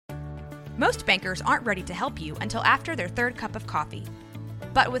Most bankers aren't ready to help you until after their third cup of coffee.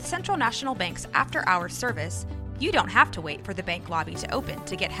 But with Central National Bank's after-hours service, you don't have to wait for the bank lobby to open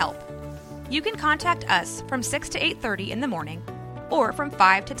to get help. You can contact us from 6 to 8:30 in the morning or from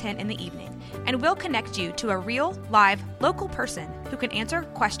 5 to 10 in the evening, and we'll connect you to a real, live, local person who can answer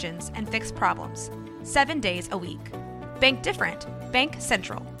questions and fix problems 7 days a week. Bank different. Bank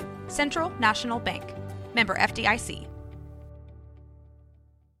Central. Central National Bank. Member FDIC.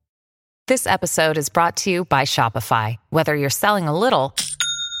 This episode is brought to you by Shopify. Whether you're selling a little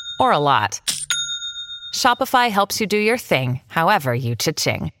or a lot, Shopify helps you do your thing, however you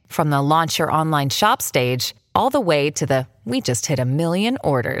cha-ching. From the launch your online shop stage, all the way to the we just hit 1 million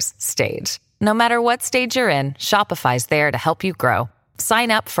orders stage. No matter what stage you're in, Shopify's there to help you grow.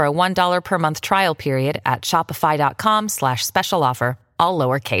 Sign up for a $1 per month trial period at shopify.com/special offer, all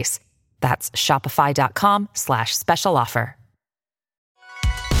lowercase. That's shopify.com/special offer.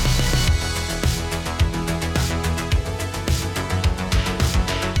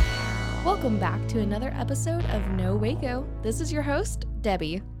 Welcome back to another episode of No Waco. This is your host,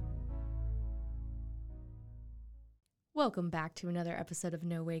 Debbie. Welcome back to another episode of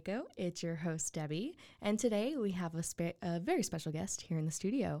No Waco. It's your host, Debbie. And today we have a very special guest here in the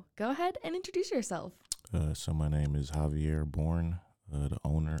studio. Go ahead and introduce yourself. So my name is Javier Bourne, the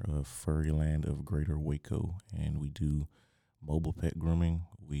owner of Furryland of Greater Waco, and we do mobile pet grooming.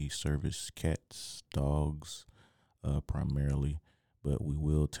 We service cats, dogs, primarily, but we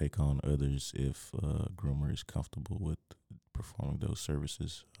will take on others if a groomer is comfortable with performing those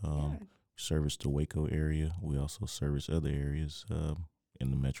services. Service the Waco area. We also service other areas in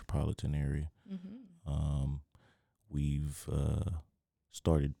the metropolitan area. Mm-hmm. We've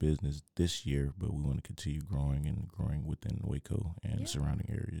started business this year, but we want to continue growing within Waco and surrounding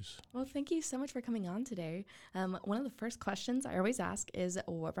areas. Well, thank you so much for coming on today. One of the first questions I always ask is,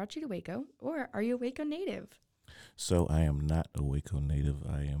 what brought you to Waco, or are you a Waco native? So I am not a Waco native.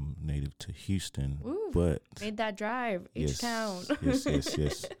 I am native to Houston. Ooh, but made that drive, H-Town.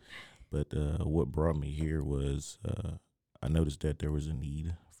 Yes. But what brought me here was I noticed that there was a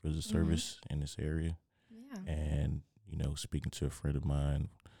need for the service in this area. Yeah. And, speaking to a friend of mine,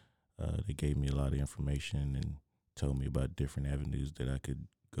 they gave me a lot of information and told me about different avenues that I could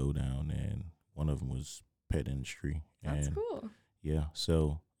go down. And one of them was pet industry. That's cool. Yeah.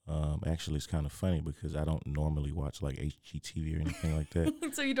 So actually, it's kind of funny because I don't normally watch like HGTV or anything like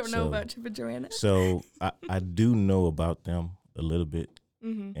that. So you don't know about Chip and Joanna? So I do know about them a little bit.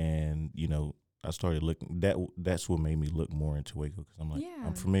 Mm-hmm. And, I started looking, that's what made me look more into Waco, because I'm like,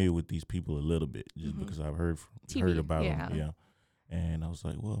 I'm familiar with these people a little bit just because I've heard about them. Yeah. And I was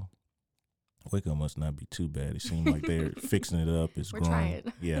like, well, Waco must not be too bad. It seemed like they're fixing it up. It's growing.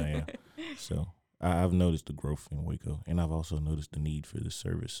 Trying. Yeah. So I've noticed the growth in Waco, and I've also noticed the need for this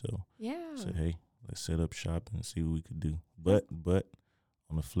service. So I said, hey, let's set up shop and see what we could do. But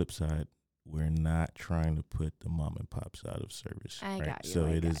on the flip side, we're not trying to put the mom and pops out of service. I got you. So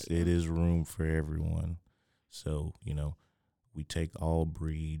it is room for everyone. So, we take all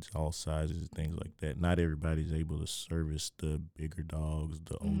breeds, all sizes, things like that. Not everybody's able to service the bigger dogs,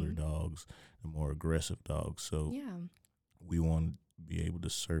 the older dogs, the more aggressive dogs. So we want to be able to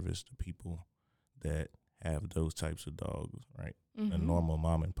service the people that have those types of dogs, right? A normal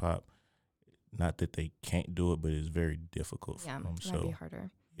mom and pop, not that they can't do it, but it's very difficult for them. Yeah, that'd be harder.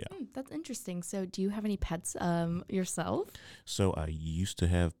 Yeah. That's interesting. So do you have any pets yourself? So I used to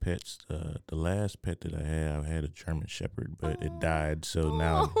have pets. The last pet that I had a German Shepherd, but it died. So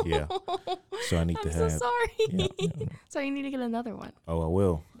now, So I need to have. I'm so sorry. Yeah. So you need to get another one. Oh, I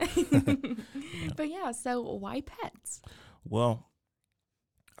will. But so why pets? Well,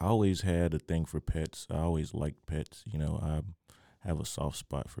 I always had a thing for pets. I always liked pets. I have a soft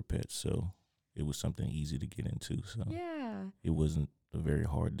spot for pets, so it was something easy to get into. So it wasn't a very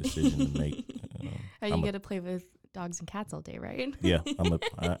hard decision to make. You get to play with dogs and cats all day, right? Yeah,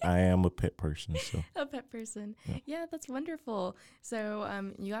 I am a pet person. So a pet person. Yeah, that's wonderful.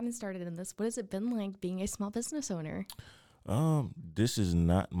 So you got started in this. What has it been like being a small business owner? This is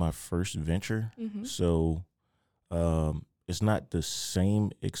not my first venture, so it's not the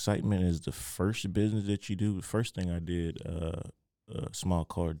same excitement as the first business that you do. The first thing I did, a small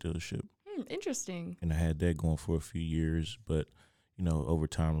car dealership. Interesting. And I had that going for a few years, but over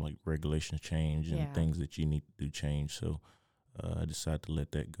time, like regulations change and things that you need to do change. So I decided to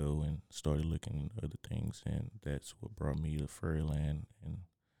let that go and started looking at other things, and that's what brought me to Furryland. And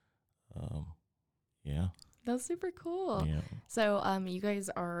That's super cool. Yeah. So you guys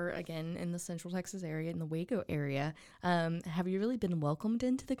are, again, in the Central Texas area, in the Waco area. Have you really been welcomed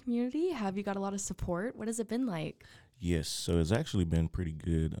into the community? Have you got a lot of support? What has it been like? Yes, so it's actually been pretty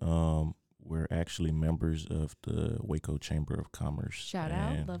good. we're actually members of the Waco Chamber of Commerce. Shout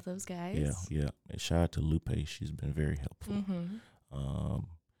out. Love those guys. Yeah, yeah. And shout out to Lupe. She's been very helpful.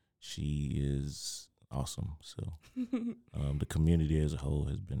 She is awesome. So the community as a whole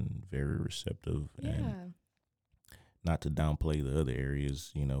has been very receptive. And not to downplay the other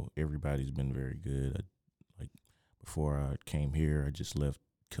areas, everybody's been very good. Before I came here, I just left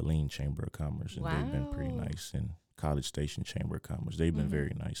Killeen Chamber of Commerce, and they've been pretty nice. And College Station Chamber of Commerce, they've been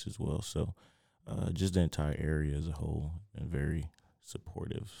very nice as well. So just the entire area as a whole been very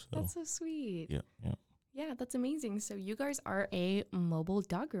supportive. So. That's so sweet. Yeah. Yeah, that's amazing. So you guys are a mobile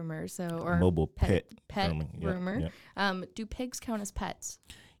dog groomer, or mobile pet groomer. Yeah. Do pigs count as pets?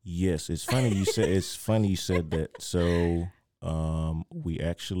 Yes, it's funny you said that. So we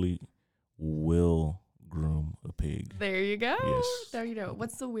actually will groom a pig. There you go. Yes. There you go.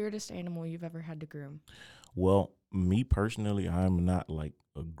 What's the weirdest animal you've ever had to groom? Well, me personally, I'm not like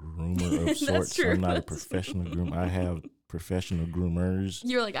a groomer of sorts. True. I'm not a professional groomer. I have professional groomers.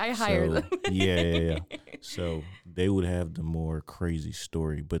 You're like, I hire them. Yeah. So they would have the more crazy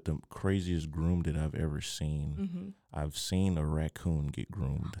story, but the craziest groom that I've ever seen, I've seen a raccoon get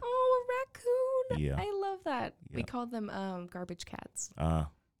groomed. Oh, a raccoon. Yeah. I love that. Yeah. We call them garbage cats.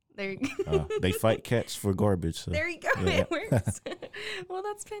 There you go. They fight cats for garbage. So. There you go. Yeah. It works. Well,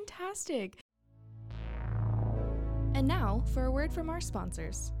 that's fantastic. And now for a word from our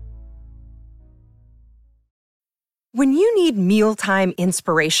sponsors. When you need mealtime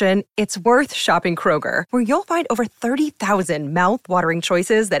inspiration, it's worth shopping Kroger, where you'll find over 30,000 mouth-watering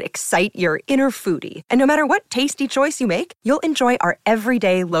choices that excite your inner foodie. And no matter what tasty choice you make, you'll enjoy our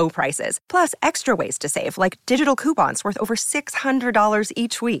everyday low prices, plus extra ways to save, like digital coupons worth over $600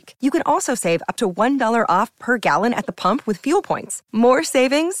 each week. You can also save up to $1 off per gallon at the pump with fuel points. More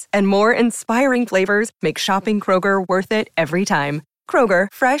savings and more inspiring flavors make shopping Kroger worth it every time. Kroger,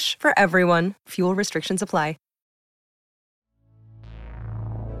 fresh for everyone. Fuel restrictions apply.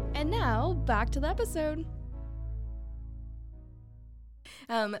 And now, back to the episode.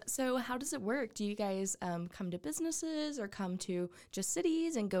 So how does it work? Do you guys come to businesses or come to just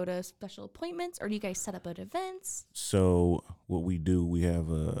cities and go to special appointments, or do you guys set up at events? So what we do, we have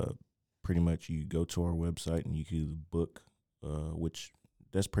pretty much you go to our website and you can book, which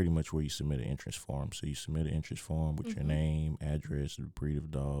that's pretty much where you submit an interest form. So you submit an interest form with your name, address, the breed of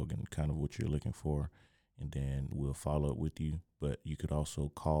dog, and kind of what you're looking for. And then we'll follow up with you. But you could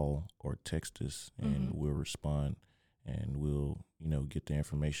also call or text us, and we'll respond, and we'll, get the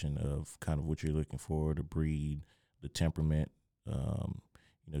information of kind of what you're looking for, the breed, the temperament.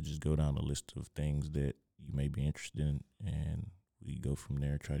 Just go down the list of things that you may be interested in, and we go from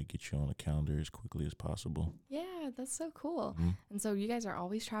there, try to get you on the calendar as quickly as possible. Yeah, that's so cool. And so you guys are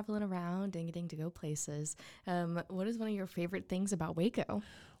always traveling around and getting to go places. What is one of your favorite things about Waco?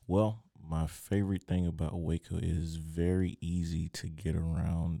 Well, my favorite thing about Waco is very easy to get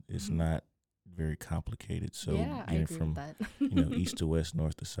around. It's not very complicated. So yeah, I agree from with that. East to west,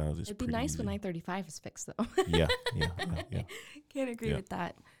 north to south is It'd be pretty nice easy. when I-35 is fixed, though. Yeah. Can't agree with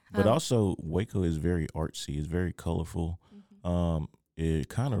that. But also, Waco is very artsy. It's very colorful. It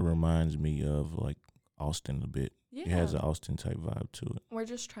kind of reminds me of like Austin a bit. Yeah. It has an Austin type vibe to it. We're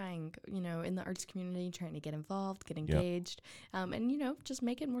just trying, in the arts community, trying to get involved, get engaged, and, just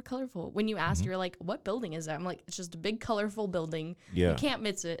make it more colorful. When you asked, you're like, what building is that? I'm like, it's just a big, colorful building. Yeah. You can't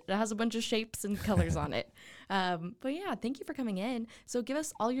miss it. It has a bunch of shapes and colors on it. But yeah, thank you for coming in. So give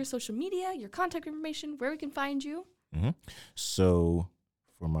us all your social media, your contact information, where we can find you. So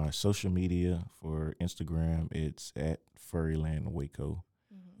for my social media, for Instagram, it's at Furryland Waco.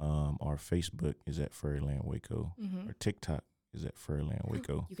 Our Facebook is at Furryland Waco. Our TikTok is at Furryland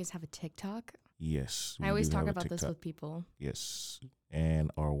Waco. You guys have a TikTok? Yes. I always talk about this with people. Yes. And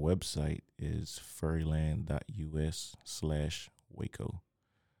our website is furryland.us/Waco.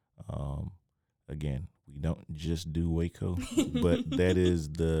 Again, we don't just do Waco, but that is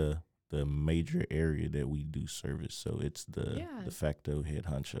the major area that we do service. So it's the de facto head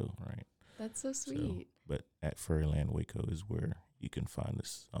honcho, right? That's so sweet. But at Furryland Waco is where you can find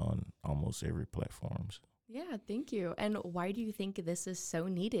us on almost every platform. So. Yeah, thank you. And why do you think this is so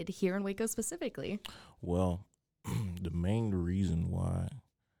needed here in Waco specifically? Well, the main reason why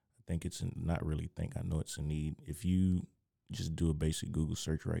I know it's a need. If you just do a basic Google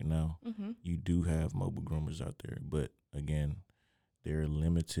search right now, you do have mobile groomers out there. But again, they're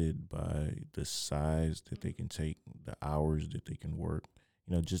limited by the size that they can take, the hours that they can work,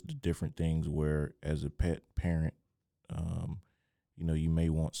 just the different things where as a pet parent, you may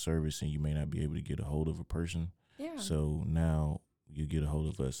want service and you may not be able to get a hold of a person. Yeah. So now you get a hold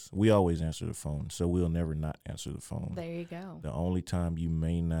of us. We always answer the phone, so we'll never not answer the phone. There you go. The only time you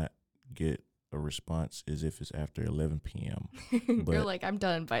may not get a response is if it's after 11 p.m. You're like, I'm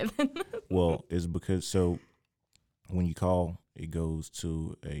done by then. Well, it's because so when you call, it goes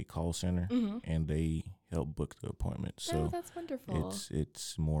to a call center and they help book the appointment. So that's wonderful.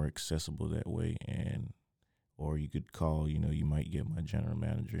 It's more accessible that way, or you could call, you might get my general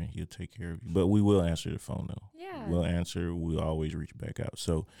manager and he'll take care of you. But we will answer the phone though. Yeah. We'll answer. We'll always reach back out.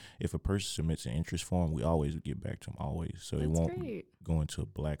 So if a person submits an interest form, we always get back to them always. So it won't go into a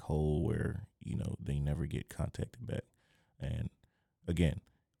black hole where, they never get contacted back. And again,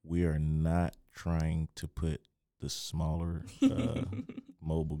 we are not trying to put the smaller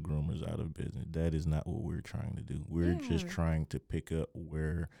mobile groomers out of business. That is not what we're trying to do. We're just trying to pick up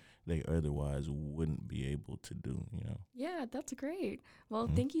where they otherwise wouldn't be able to do, Yeah, that's great. Well,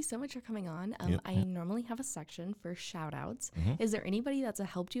 thank you so much for coming on. I normally have a section for shout outs. Is there anybody that's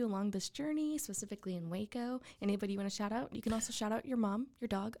helped you along this journey, specifically in Waco? Anybody you want to shout out? You can also shout out your mom, your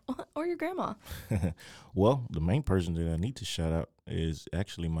dog, or your grandma. Well, the main person that I need to shout out is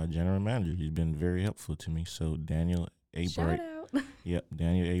actually my general manager. He's been very helpful to me. So Daniel A. Shout Bright. out. Yep,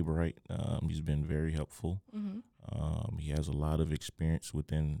 Daniel A. Bright. He's been very helpful. He has a lot of experience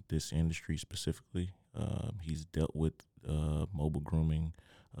within this industry specifically. He's dealt with mobile grooming,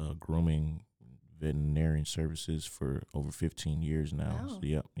 grooming veterinarian services for over 15 years now. Wow.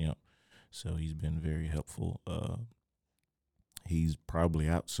 So, yep. So he's been very helpful. He's probably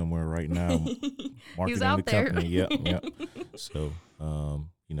out somewhere right now marketing out the there. company. Yep. So,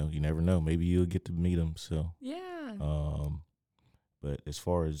 you never know. Maybe you'll get to meet him. So, Yeah. But as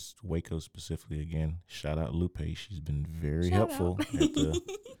far as Waco specifically, again, shout out Lupe. She's been very Shout helpful out. at the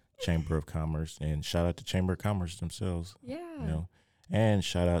Chamber of Commerce, and shout out to Chamber of Commerce themselves. Yeah. And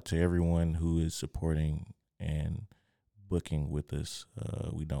shout out to everyone who is supporting and booking with us.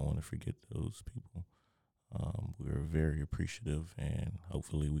 We don't want to forget those people. We're very appreciative, and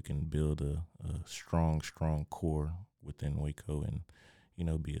hopefully we can build a strong core within Waco and,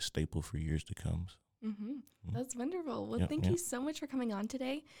 be a staple for years to come. That's wonderful. Well, thank you so much for coming on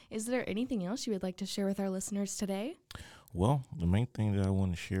today. Is there anything else you would like to share with our listeners today? Well, the main thing that I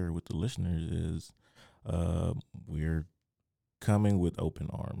want to share with the listeners is we're coming with open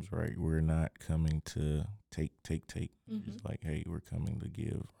arms, right? We're not coming to take. It's like, hey, we're coming to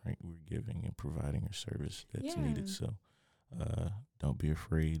give, right? We're giving and providing a service that's needed. So don't be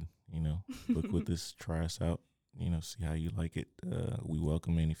afraid, book with us, try us out, see how you like it. We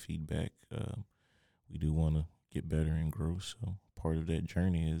welcome any feedback. We do want to get better and grow. So part of that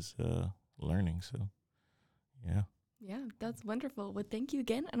journey is learning. So, yeah. Yeah, that's wonderful. Well, thank you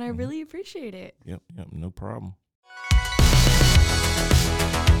again, and I really appreciate it. Yep, no problem.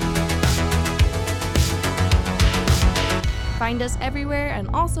 Find us everywhere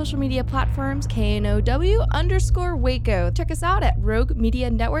on all social media platforms, KNOW_Waco. Check us out at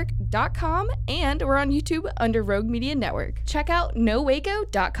roguemedianetwork.com, and we're on YouTube under Rogue Media Network. Check out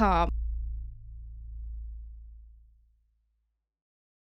nowaco.com.